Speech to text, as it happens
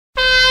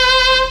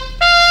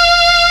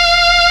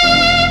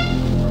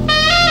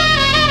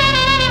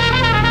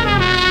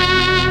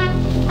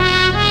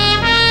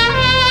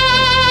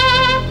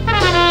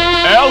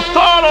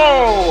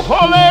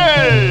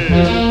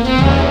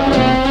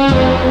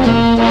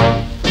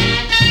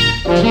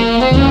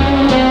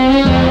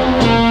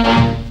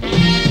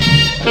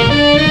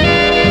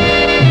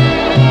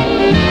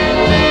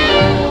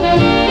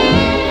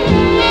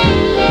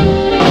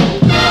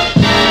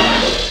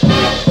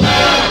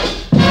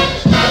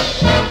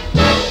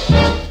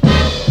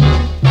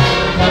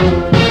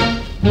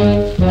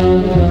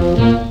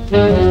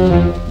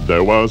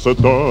was a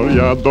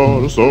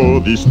toreador, so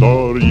the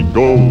story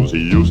goes.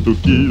 He used to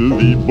kill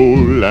the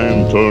bull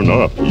and turn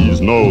up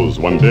his nose.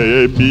 One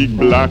day a big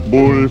black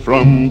bull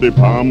from the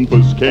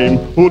pampas came,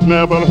 who'd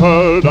never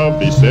heard of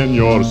the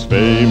senor's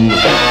fame.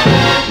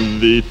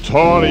 The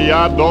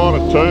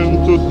toreador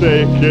turned to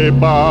take a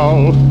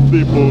bow.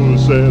 The bull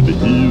said,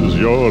 here's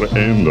your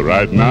end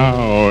right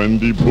now. And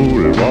the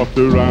bull walked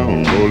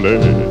around,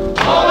 Olay.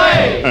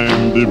 Olay!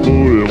 And the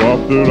bull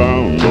walked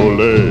around,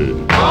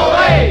 Olay.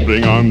 Olay!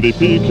 Bring on the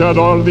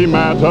picador, the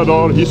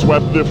matador. He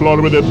swept the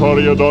floor with the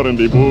toreador, and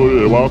the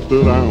bull walked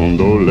around,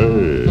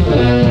 Olay.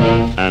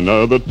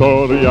 Another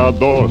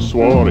toreador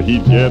swore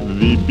he'd get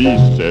the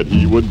beast, said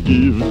he would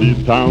give the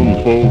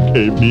townfolk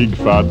a big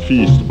fat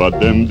feast. But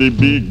then the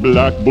big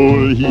black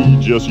bull, he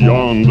just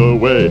yawned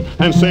away,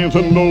 and saying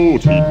to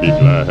note he'd be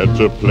glad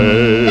to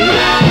play.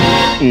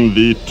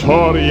 The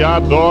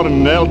toreador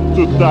knelt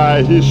to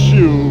tie his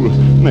shoe.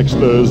 Next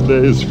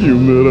Thursday's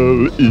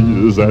funeral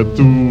is at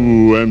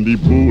 2, and the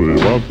bull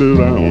walked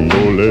around,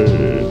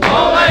 Olay.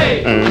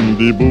 Olay! And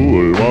the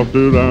bull walked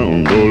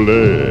around,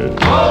 Olay.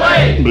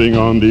 Olay! Bring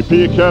on the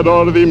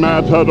picador, the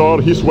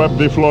matador. He swept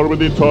the floor with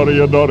the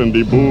toreador, and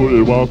the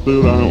bull walked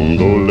around,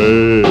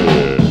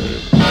 Olay.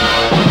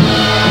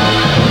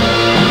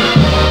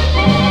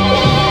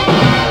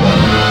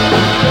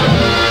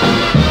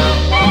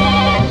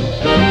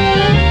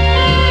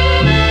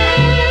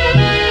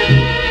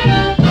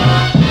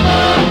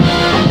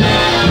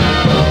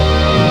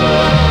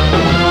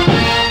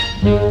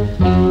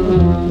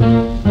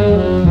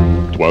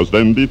 Was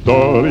then the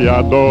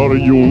toreador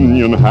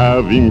union,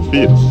 having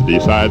fits,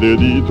 decided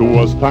it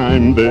was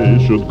time they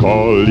should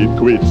call it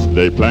quits.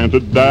 They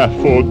planted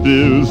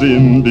daffodils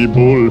in the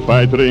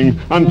bullfight ring,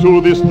 and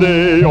to this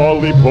day all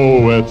the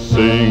poets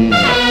sing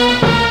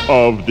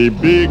of the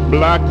big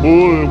black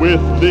bull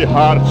with the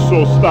heart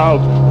so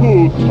stout,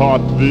 who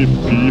taught the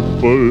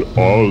people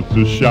all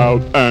to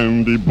shout.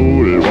 And the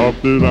bull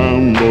walked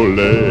around,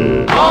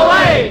 Olay.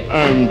 Olay!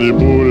 And the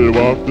bull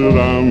walked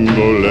around,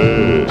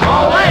 Olay.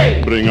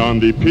 Olay! Bring on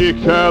the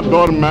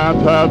picador,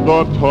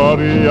 matador,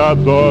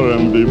 toreador,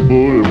 and the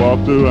bull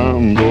walked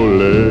around,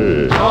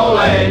 Olay.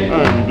 Olay!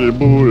 And the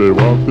bull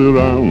walked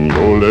around,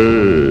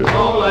 Olay.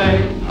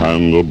 Olay!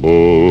 And the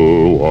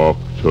bull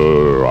walked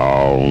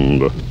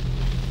around, Olay.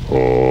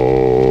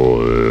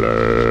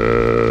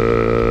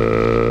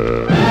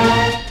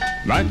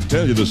 I'd like to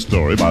tell you the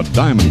story about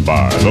Diamond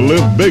Bar, the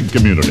Live Big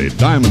community.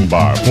 Diamond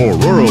Bar for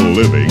rural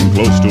living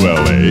close to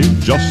LA,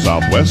 just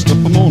southwest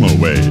of Pomona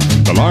Way.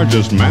 The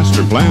largest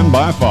master plan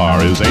by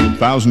far is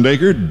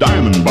 8,000-acre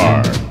Diamond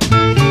Bar.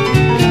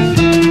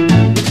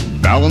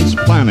 Balanced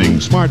planning,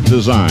 smart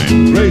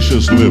design,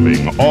 gracious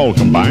living, all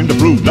combined to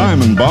prove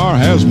Diamond Bar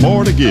has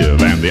more to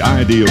give and the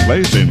ideal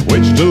place in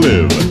which to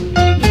live.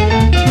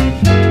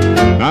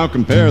 Now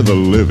compare the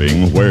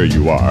living where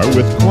you are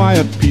with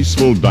quiet,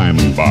 peaceful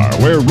Diamond Bar,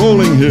 where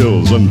rolling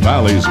hills and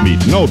valleys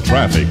meet, no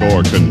traffic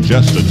or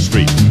congested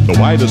street. The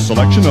widest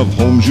selection of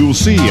homes you'll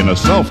see in a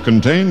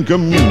self-contained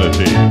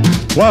community.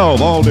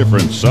 12 all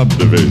different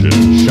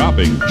subdivisions,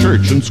 shopping,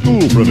 church and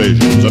school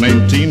provisions, an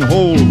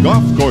 18-hole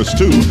golf course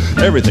too.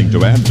 Everything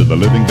to add to the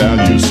living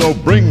value. So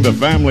bring the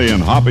family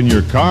and hop in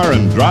your car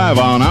and drive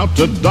on out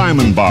to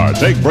Diamond Bar.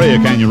 Take Brea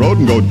Canyon Road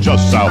and go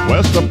just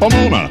southwest of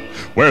Pomona,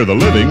 where the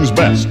living's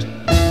best.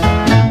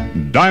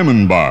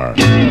 Diamond Bar.